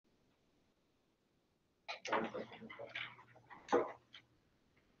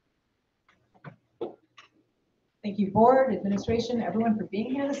Thank you, board, administration, everyone for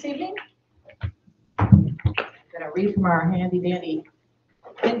being here this evening. I'm gonna read from our handy dandy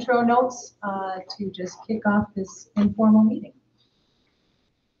intro notes to just kick off this informal meeting.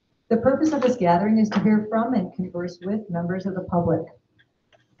 The purpose of this gathering is to hear from and converse with members of the public.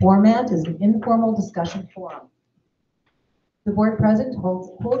 Format is an informal discussion forum. The board president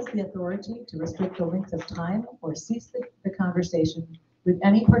holds the authority to restrict the length of time or cease the conversation with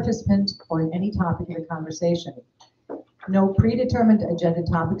any participant or in any topic of the conversation. No predetermined agenda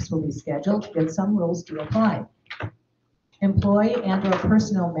topics will be scheduled, yet some rules do apply. Employee and/or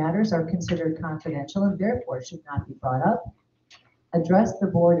personnel matters are considered confidential and therefore should not be brought up. Address the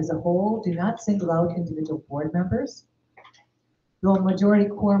board as a whole. Do not single out individual board members. The majority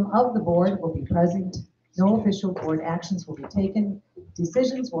quorum of the board will be present. No official board actions will be taken.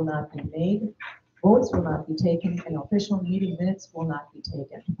 Decisions will not be made. Votes will not be taken, and official meeting minutes will not be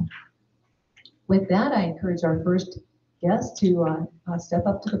taken. With that, I encourage our first guest to step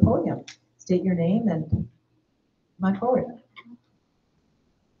up to the podium. State your name and come on forward.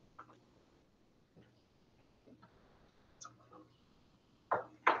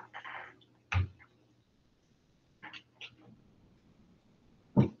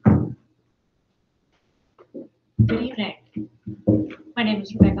 Good evening. My name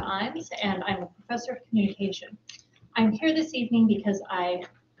is Rebecca Imes, and I'm a professor of communication. I'm here this evening because I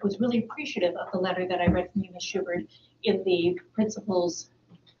was really appreciative of the letter that I read from you, Ms. Schubert, in the principal's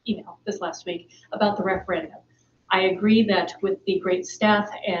email this last week about the referendum. I agree that with the great staff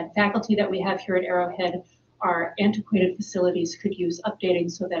and faculty that we have here at Arrowhead, our antiquated facilities could use updating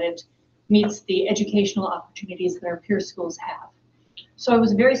so that it meets the educational opportunities that our peer schools have. So I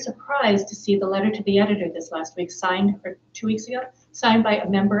was very surprised to see the letter to the editor this last week signed, or 2 weeks ago, signed by a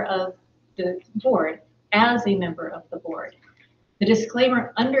member of the board as a member of the board. The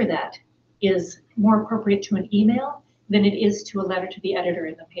disclaimer under that is more appropriate to an email than it is to a letter to the editor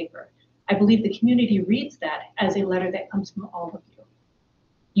in the paper. I believe the community reads that as a letter that comes from all of you.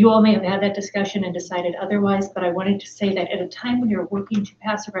 You all may have had that discussion and decided otherwise, but I wanted to say that at a time when you're working to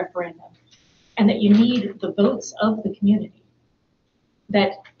pass a referendum and that you need the votes of the community,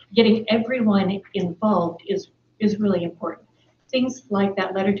 that getting everyone involved is really important. Things like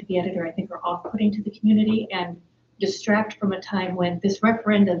that letter to the editor, I think, are off-putting to the community and distract from a time when this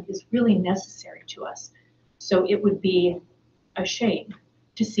referendum is really necessary to us. So it would be a shame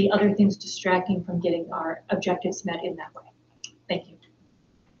to see other things distracting from getting our objectives met in that way. Thank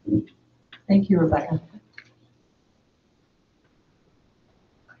you. Thank you, Rebecca.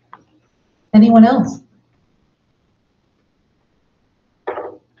 Anyone else?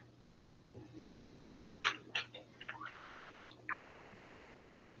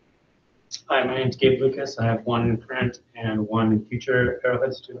 Hi, my name is Gabe Lucas. I have one current and one future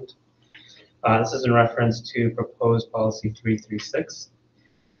Arrowhead student. This is in reference to proposed policy 336.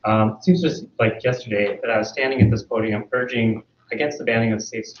 It seems just like yesterday that I was standing at this podium urging against the banning of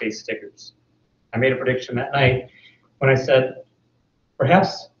safe space stickers. I made a prediction that night when I said,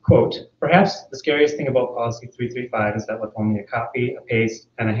 perhaps, quote, perhaps the scariest thing about policy 335 is that with only a copy, a paste,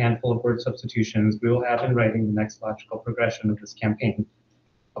 and a handful of word substitutions, we will have in writing the next logical progression of this campaign.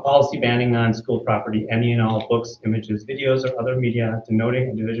 A policy banning on school property any and all books, images, videos, or other media denoting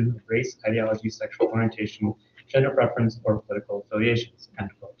a division of race, ideology, sexual orientation, gender preference, or political affiliations, end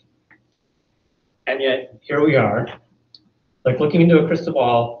quote. And yet, here we are, like looking into a crystal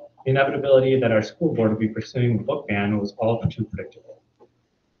ball, the inevitability that our school board would be pursuing the book ban was all too predictable.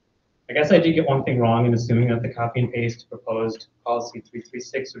 I guess I did get one thing wrong in assuming that the copy and paste proposed policy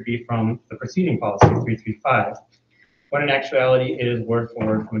 336 would be from the preceding policy 335. When in actuality, it is word for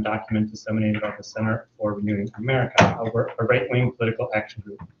word from a document disseminated by the Center for Renewing America, a right-wing political action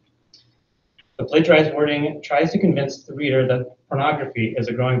group. The plagiarized wording tries to convince the reader that pornography is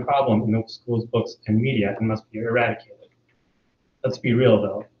a growing problem in the school's books and media and must be eradicated. Let's be real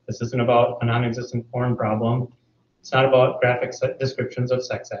though, this isn't about a non-existent porn problem. It's not about graphic descriptions of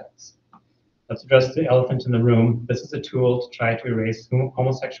sex acts. Let's address the elephant in the room. This is a tool to try to erase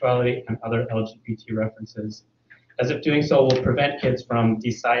homosexuality and other LGBT references, as if doing so will prevent kids from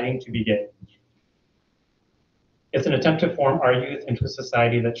deciding to be gay. It's an attempt to form our youth into a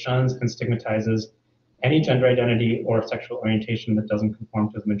society that shuns and stigmatizes any gender identity or sexual orientation that doesn't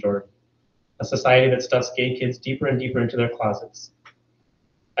conform to the majority. A society that stuffs gay kids deeper and deeper into their closets.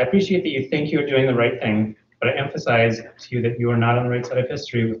 I appreciate that you think you're doing the right thing, but I emphasize to you that you are not on the right side of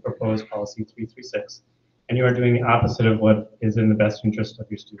history with proposed policy 336, and you are doing the opposite of what is in the best interest of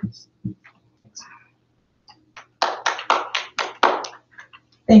your students.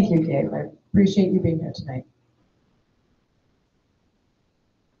 Thank you, Gabe. I appreciate you being here tonight.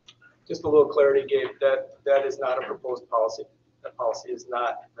 Just a little clarity, Gabe, that is not a proposed policy. That policy has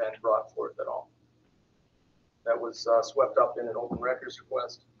not been brought forth at all. That was swept up in an open records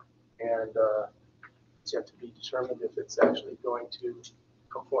request, and it's yet to be determined if it's actually going to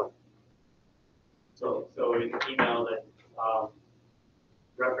come forth. So in the email that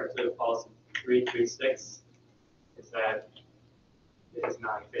reference to policy 336 is that it is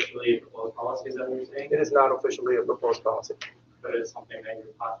not officially a proposed policy, is that what you're saying? It is not officially a proposed policy. But it is something that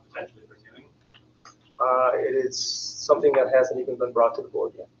you're potentially pursuing? It is something that hasn't even been brought to the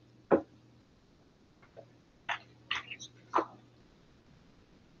board yet.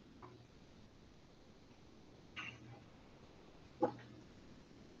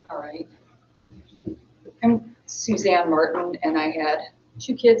 All right. I'm Suzanne Martin, and I had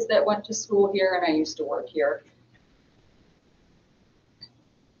 2 kids that went to school here, and I used to work here.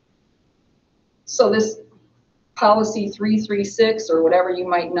 So this policy 336, or whatever you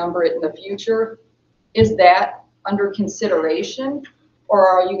might number it in the future, is that under consideration? Or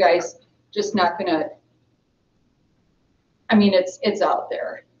are you guys just not gonna, I mean, it's out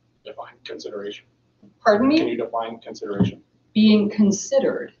there. Define consideration. Pardon Can me? you define consideration Being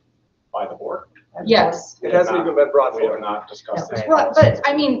considered. by the board? Yes. It hasn't even been brought We have forth. not discussed this. Right, but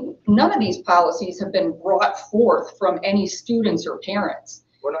I mean, none of these policies have been brought forth from any students or parents.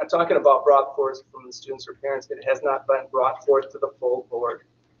 We're not talking about brought forth from the students or parents. It has not been brought forth to the full board.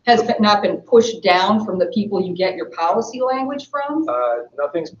 Has it not been pushed down from the people you get your policy language from?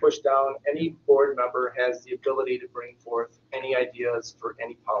 Nothing's pushed down. Any board member has the ability to bring forth any ideas for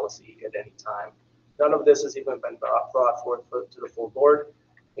any policy at any time. None of this has even been brought forth to the full board.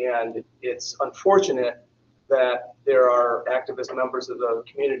 And it's unfortunate that there are activist members of the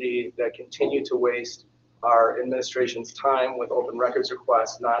community that continue to waste our administration's time with open records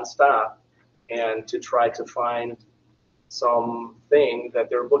requests nonstop and to try to find something that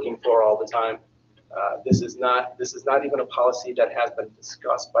they're looking for all the time. This is not even a policy that has been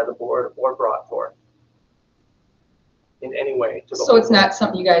discussed by the board or brought forth in any way. So it's not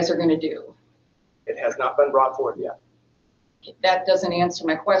something you guys are going to do? It has not been brought forth yet. That doesn't answer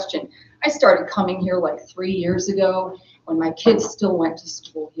my question. I started coming here like 3 years ago when my kids still went to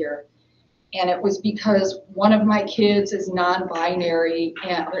school here. And it was because one of my kids is non-binary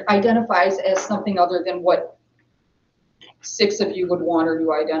and identifies as something other than what 6 of you would want her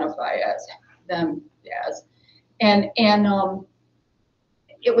to identify as, them as. And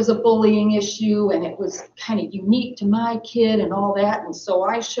it was a bullying issue, and it was kind of unique to my kid and all that. And so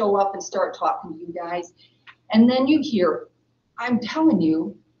I show up and start talking to you guys. And then you hear, I'm telling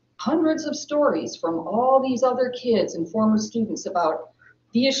you, hundreds of stories from all these other kids and former students about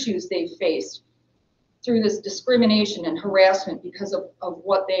the issues they faced through this discrimination and harassment because of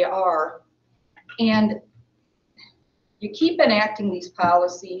what they are. And you keep enacting these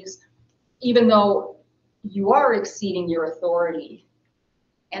policies, even though you are exceeding your authority.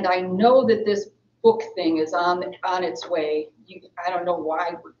 And I know that this book thing is on its way. I don't know why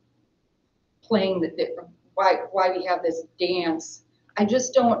we're playing why we have this dance. I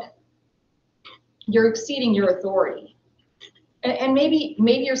just don't, you're exceeding your authority. And maybe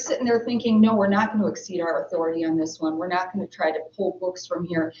you're sitting there thinking, no, we're not going to exceed our authority on this one. We're not going to try to pull books from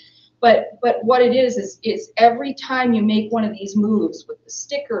here. But what it is every time you make one of these moves with the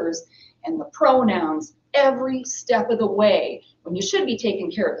stickers and the pronouns, every step of the way, when you should be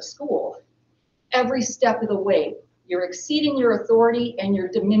taking care of the school, every step of the way, you're exceeding your authority and you're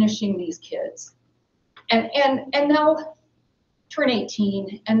diminishing these kids. And they'll turn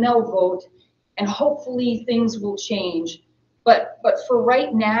 18 and they'll vote, and hopefully things will change. But for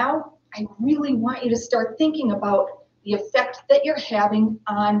right now, I really want you to start thinking about the effect that you're having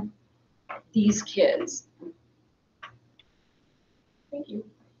on these kids. Thank you.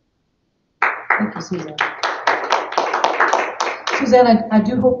 Thank you, Suzanne. Suzanne, I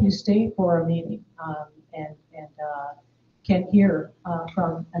do hope you stay for our meeting and can hear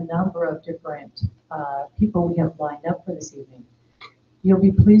from a number of different people we have lined up for this evening. You'll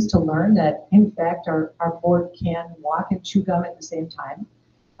be pleased to learn that, in fact, our board can walk and chew gum at the same time.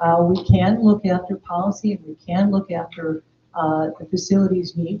 We can look after policy and we can look after the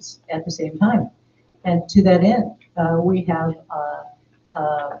facilities needs at the same time. And to that end, we have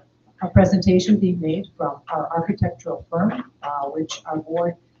a presentation being made from our architectural firm, which our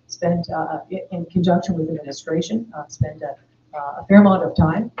board spent, in conjunction with administration, spent a fair amount of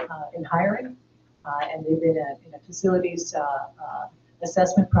time in hiring. And they've been in a facilities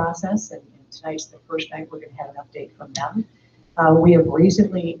assessment process, and tonight's the first night we're going to have an update from them. We have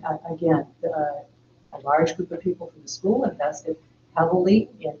recently, again, a large group of people from the school invested heavily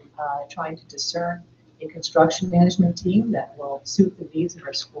in trying to discern a construction management team that will suit the needs of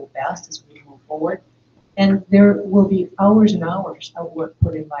our school best as we move forward. And there will be hours and hours of work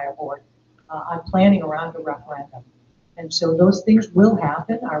put in by our board on planning around the referendum. And so those things will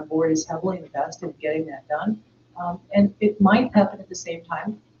happen. Our board is heavily invested in getting that done. And it might happen at the same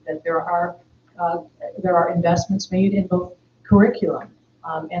time that there are investments made in both curriculum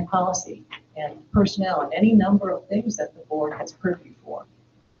and policy and personnel and any number of things that the board has purview for.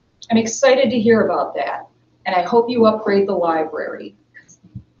 I'm excited to hear about that. And I hope you upgrade the library,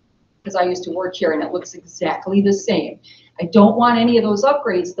 because I used to work here and it looks exactly the same. I don't want any of those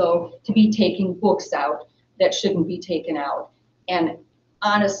upgrades, though, to be taking books out that shouldn't be taken out. And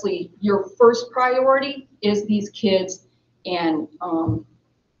honestly, your first priority is these kids. And,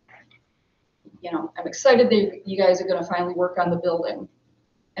 you know, I'm excited that you guys are going to finally work on the building.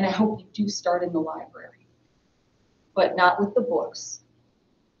 And I hope you do start in the library, but not with the books.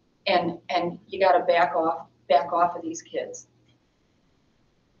 And you got to back off of these kids.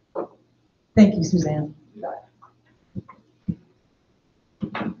 Thank you, Suzanne.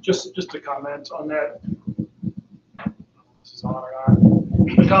 Just to comment on that. This is on or not.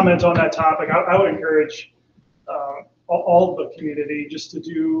 To comment on that topic, I would encourage all the community just to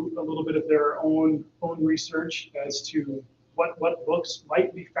do a little bit of their own research as to what books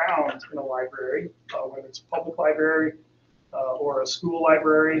might be found in a library, whether it's a public library or a school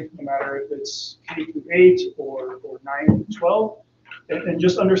library, no matter if it's K-8 or 9-12, and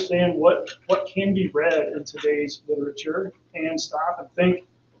just understand what can be read in today's literature and stop and think,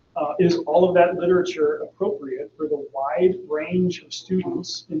 is all of that literature appropriate for the wide range of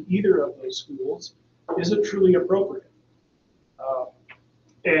students in either of those schools? Is it truly appropriate?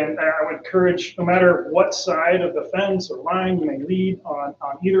 And I would encourage, no matter what side of the fence or line you may lead on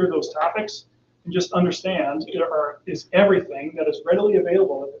either of those topics, and just understand is everything that is readily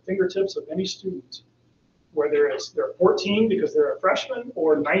available at the fingertips of any student, whether they're 14 because they're a freshman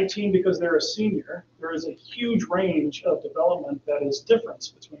or 19 because they're a senior. There is a huge range of development that is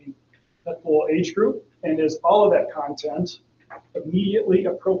different between that whole age group, and is all of that content immediately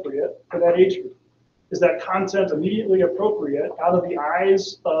appropriate for that age group? Is that content immediately appropriate out of the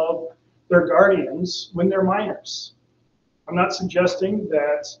eyes of their guardians when they're minors? I'm not suggesting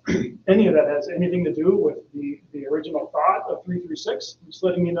that any of that has anything to do with the original thought of 336. I'm just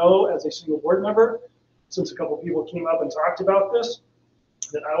letting you know, as a single board member, since a couple of people came up and talked about this,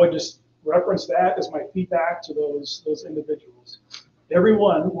 that I would just reference that as my feedback to those individuals.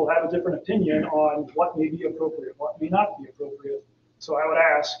 Everyone will have a different opinion on what may be appropriate, what may not be appropriate. So I would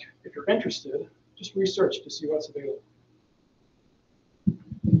ask, if you're interested, just research to see what's available.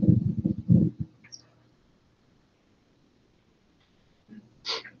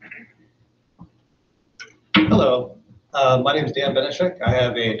 Hello, my name is Dan Benishek. I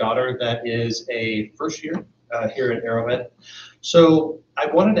have a daughter that is a first year here at Arrowhead. So I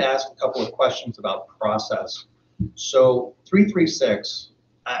wanted to ask a couple of questions about process. So 336,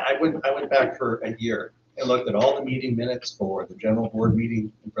 I went back for a year and looked at all the meeting minutes for the general board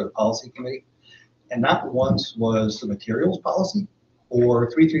meeting and for the policy committee. And not once was the materials policy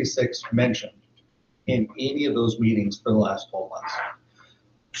or 336 mentioned in any of those meetings for the last 12 months.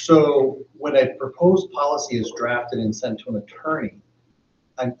 So when a proposed policy is drafted and sent to an attorney,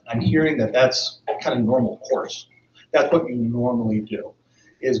 I'm hearing that that's kind of normal course. That's what you normally do,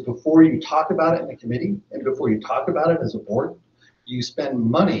 is before you talk about it in the committee and before you talk about it as a board, you spend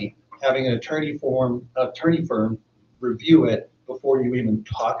money having an attorney firm review it before you even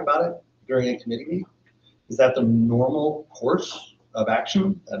talk about it during a committee meeting. Is that the normal course of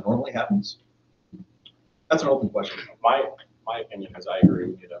action that normally happens? That's an open question. My opinion is I agree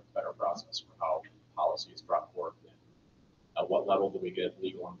we need a better process for how policy is brought forth. At what level do we get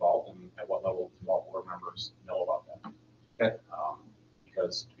legal involved, and at what level do all board members know about that? Okay.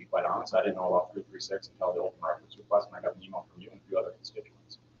 Because to be quite honest, I didn't know about 336 until the open records request, and I got an email from you and a few other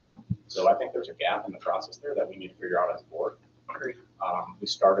constituents. So I think there's a gap in the process there that we need to figure out as a board. We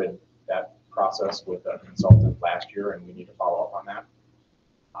started that process with a consultant last year, and we need to follow up on that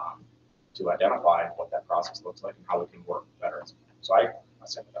to identify what that process looks like and how we can work better. So I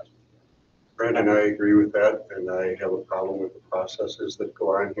sympathize with you. Brandon, I agree with that, and I have a problem with the processes that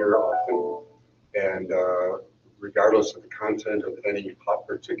go on here often. And regardless of the content of any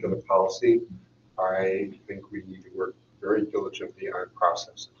particular policy, I think we need to work very diligently on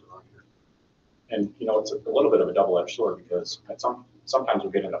processes around here. And you know, it's a little bit of a double-edged sword, because sometimes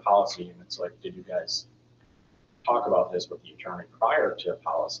we get into policy and it's like, did you guys talk about this with the attorney prior to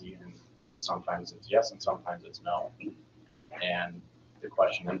policy? And sometimes it's yes and sometimes it's no. And the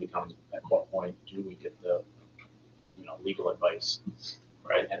question then becomes, at what point do we get the legal advice,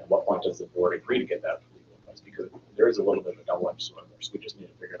 right? And at what point does the board agree to get that legal advice? Because there is a little bit of a double-edged sword there, so we just need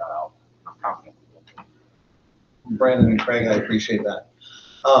to figure that out. I'm confident we will. Brandon and Craig, I appreciate that.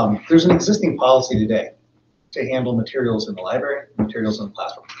 There's an existing policy today to handle materials in the library, materials in the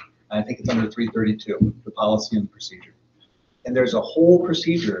classroom. I think it's under 332, the policy and the procedure. And there's a whole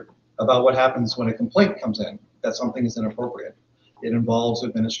procedure about what happens when a complaint comes in that something is inappropriate. It involves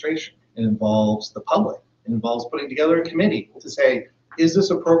administration. It involves the public. It involves putting together a committee to say, is this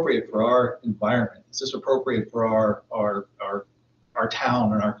appropriate for our environment? Is this appropriate for our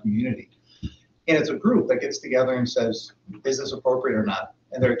town and our community? And it's a group that gets together and says, is this appropriate or not?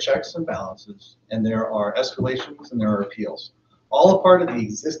 And there are checks and balances, and there are escalations, and there are appeals. All a part of the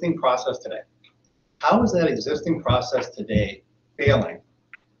existing process today. How is that existing process today failing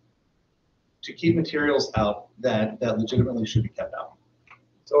to keep materials out that legitimately should be kept out?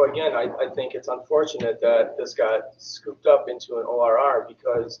 So again, I think it's unfortunate that this got scooped up into an ORR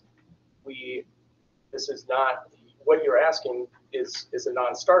because this is not, what you're asking is a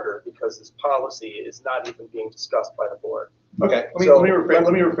non-starter because this policy is not even being discussed by the board. Okay, let me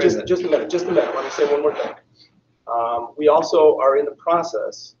rephrase it. Just a minute. Let me say one more thing. We also are in the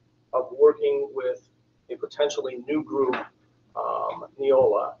process of working with a potentially new group,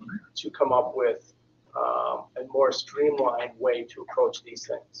 Neola, to come up with a more streamlined way to approach these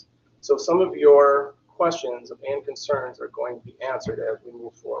things. So some of your questions and concerns are going to be answered as we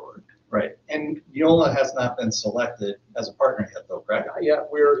move forward. Right, and Neola has not been selected as a partner yet, though, correct? Yeah,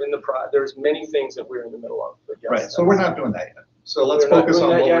 we're in the there's many things that we're in the middle of. But yes, Right, so we're not doing that yet. So let's focus on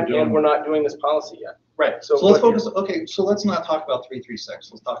what we're doing. And we're not doing this policy yet. Right, so let's focus, okay, so let's not talk about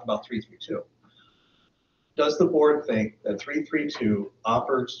 336, let's talk about 332. Does the board think that 332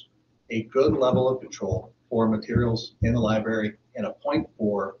 offers a good level of control for materials in the library and a point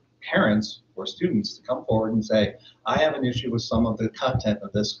for parents or students to come forward and say, I have an issue with some of the content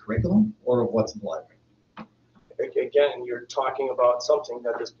of this curriculum or of what's in the library? Again, you're talking about something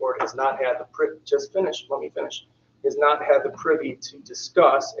that this board has not had let me finish, has not had the privy to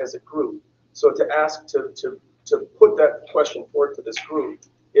discuss as a group. So to ask to put that question forward to this group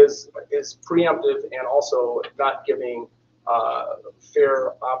is preemptive and also not giving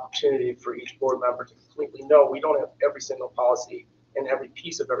fair opportunity for each board member to completely know. We don't have every single policy and every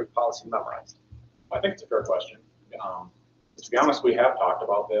piece of every policy memorized. I think it's a fair question. To be honest, we have talked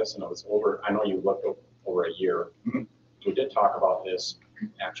about this, and it was over. I know you looked over a year. Mm-hmm. We did talk about this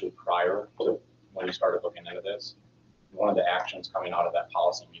actually prior to when you started looking into this. One of the actions coming out of that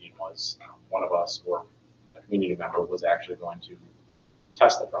policy meeting was one of us or a community member was actually going to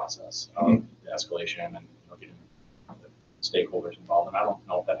test the process of the escalation and getting the stakeholders involved. And I don't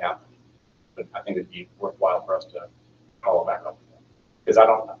know if that happened, but I think it'd be worthwhile for us to follow back up with that. Because I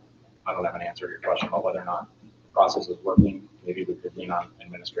don't have an answer to your question about whether or not the process is working. Maybe we could lean on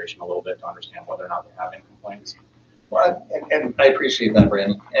administration a little bit to understand whether or not they're having complaints. Well, and I appreciate that,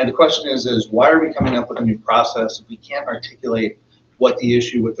 Brandon. And the question is why are we coming up with a new process if we can't articulate what the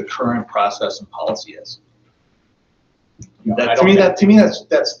issue with the current process and policy is? To me,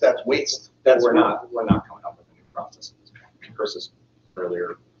 that's waste. We're not coming up with a new process. Chris's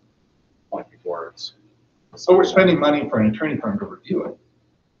earlier point before it's. So we're spending money for an attorney firm to review it.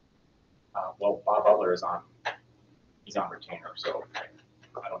 Well, Bob Butler he's on retainer, so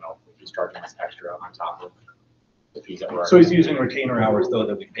I don't know if he's charging us extra on top of the fees that we're. So he's using retainer hours though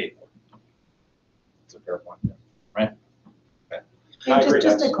that we paid for. It's a fair point, right? Okay. And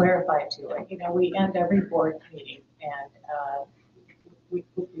just to clarify too, we end every board meeting and we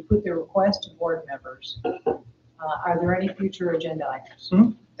put the request to board members. Are there any future agenda items?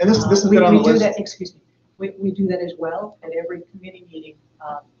 Mm-hmm. And this has been on the list. That, excuse me. We do that as well at every committee meeting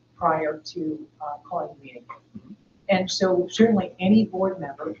prior to calling the meeting. And so certainly any board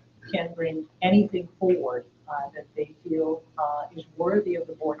member can bring anything forward that they feel is worthy of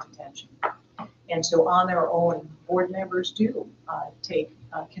the board's attention. And so on their own, board members do take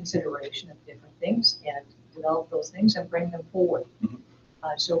consideration of different things and develop those things and bring them forward.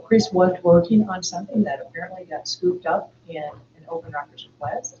 So Chris was working on something that apparently got scooped up in an open records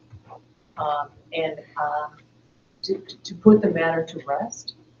request. To put the matter to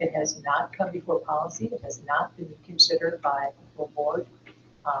rest, it has not come before policy. It has not been considered by the full board.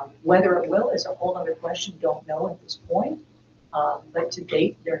 Whether it will is a whole other question. Don't know at this point. But to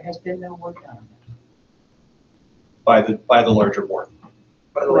date, there has been no work done. By the larger board.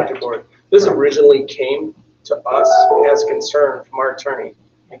 By the larger board. This originally came to us as concern from our attorney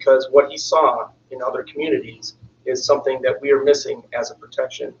because what he saw in other communities is something that we are missing as a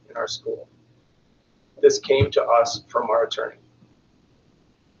protection in our school. This came to us from our attorney.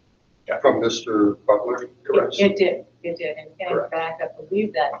 From Mr. Butler? Correct. It did. It did, and in Correct. fact, I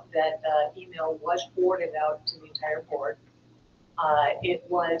believe that email was forwarded out to the entire board. It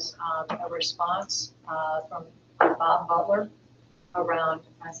was a response from Bob Butler around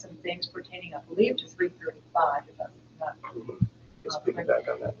some things pertaining, I believe, to 335, if I'm not. Just piggyback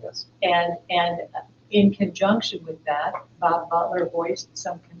on that, yes. And in conjunction with that, Bob Butler voiced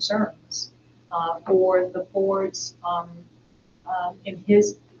some concerns for the board's, in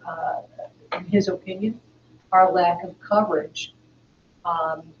his opinion, our lack of coverage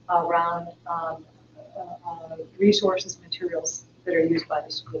around resources, materials that are used by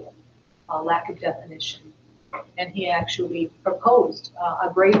the school, lack of definition. And he actually proposed a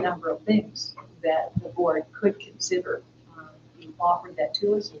great number of things that the board could consider. He offered that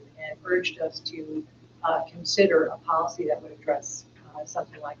to us and urged us to consider a policy that would address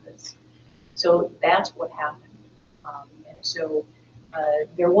something like this. So that's what happened. And so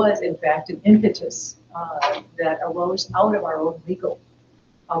there was, in fact, an impetus that arose out of our own legal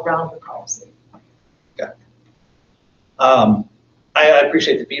around the policy. Okay. I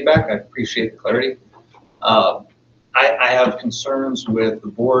appreciate the feedback. I appreciate the clarity. I have concerns with the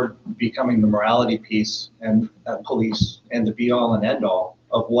board becoming the morality piece and police and the be all and end all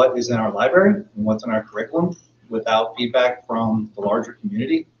of what is in our library and what's in our curriculum without feedback from the larger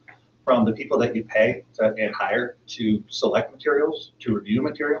community, from the people that you pay and hire to select materials, to review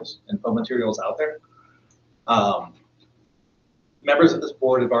materials and put materials out there. Members of this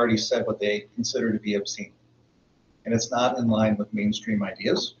board have already said what they consider to be obscene, and it's not in line with mainstream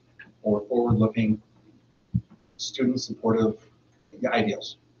ideas or forward-looking student supportive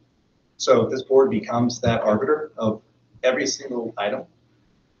ideals. So if this board becomes that arbiter of every single item,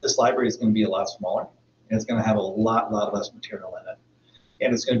 this library is going to be a lot smaller, and it's going to have a lot less material in it.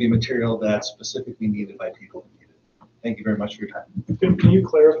 And it's going to be material that's specifically needed by people who need it. Thank you very much for your time. Can you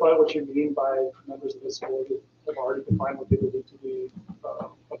clarify what you mean by members of this board have already defined what they believe to be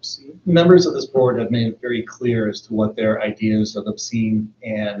obscene? Members of this board have made it very clear as to what their ideas of obscene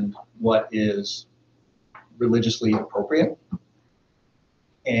and what is religiously appropriate.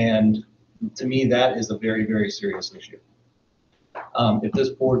 And to me, that is a very serious issue. If this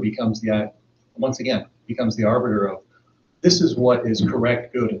board becomes once again, becomes the arbiter of this is what is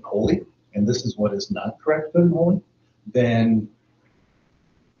correct, good, and holy, and this is what is not correct, good, and holy, then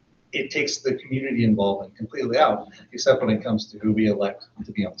it takes the community involvement completely out, except when it comes to who we elect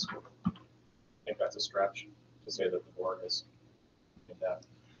to be on the school. I think that's a stretch to say that the board is in that.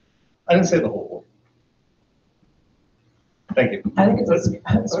 I didn't say the whole board. Thank you. I think it's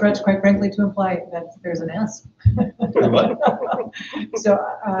a stretch, quite frankly, to imply that there's an S. So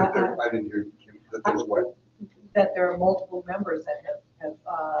I didn't hear that there's what? that there are multiple members that have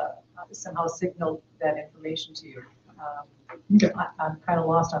somehow signaled that information to you. Okay. I'm kind of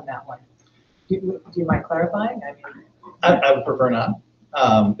lost on that one. Do you mind clarifying? I mean, I would prefer not.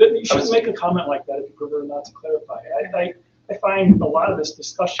 You shouldn't make a comment like that if you prefer not to clarify. I find a lot of this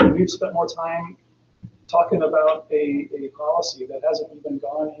discussion, we've spent more time talking about a policy that hasn't even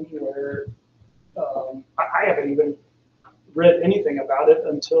gone anywhere. I haven't even read anything about it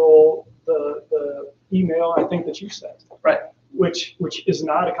until the email I think that you sent. Right. Which is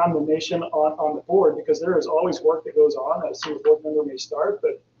not a condemnation on the board, because there is always work that goes on as soon as a board member may start,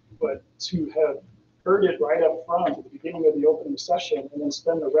 but to have heard it right up front at the beginning of the opening session and then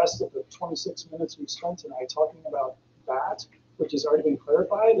spend the rest of the 26 minutes we spent tonight talking about that, which has already been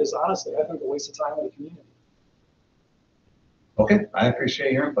clarified, is honestly, I think, a waste of time in the community. Okay, I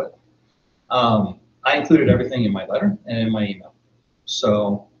appreciate your input. I included everything in my letter and in my email,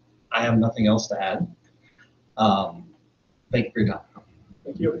 so I have nothing else to add. Thank you for your time.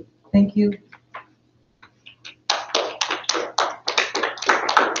 Thank you. thank you.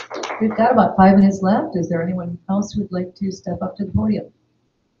 We've got about 5 minutes left. Is there anyone else who would like to step up to the podium?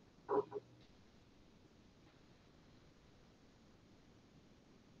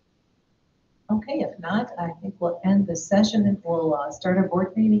 Okay, if not, I think we'll end the session and we'll start our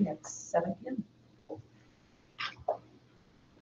board meeting at 7 p.m.